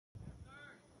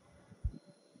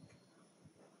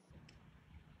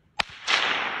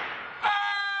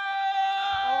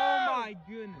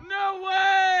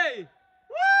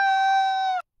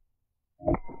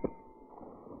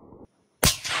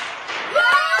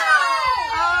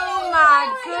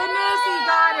goodness, he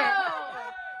got it.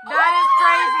 That is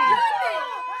crazy.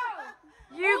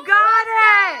 You got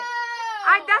it.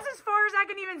 That's as far as I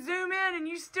can even zoom in, and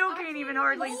you still can't even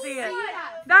hardly see it.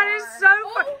 That is so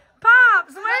fun.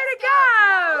 Pops, way to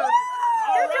go.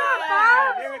 Good job,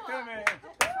 Pops. Give it to me.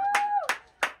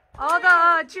 All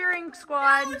the cheering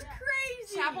squad. That was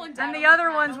crazy. And the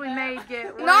other ones we made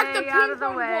get way out of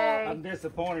the way. I'm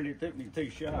disappointed it took me 2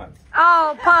 shots.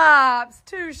 Oh, Pops,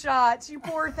 2 shots, you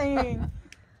poor thing.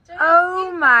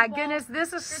 Oh my goodness,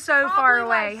 this is so far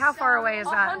away. How far away is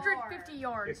that? 150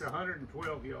 yards. It's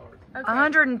 112 yards. Okay.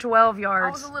 112 yards.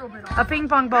 I was a little bit off. A ping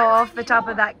pong ball off the top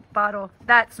of that bottle.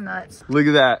 That's nuts. Look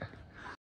at that.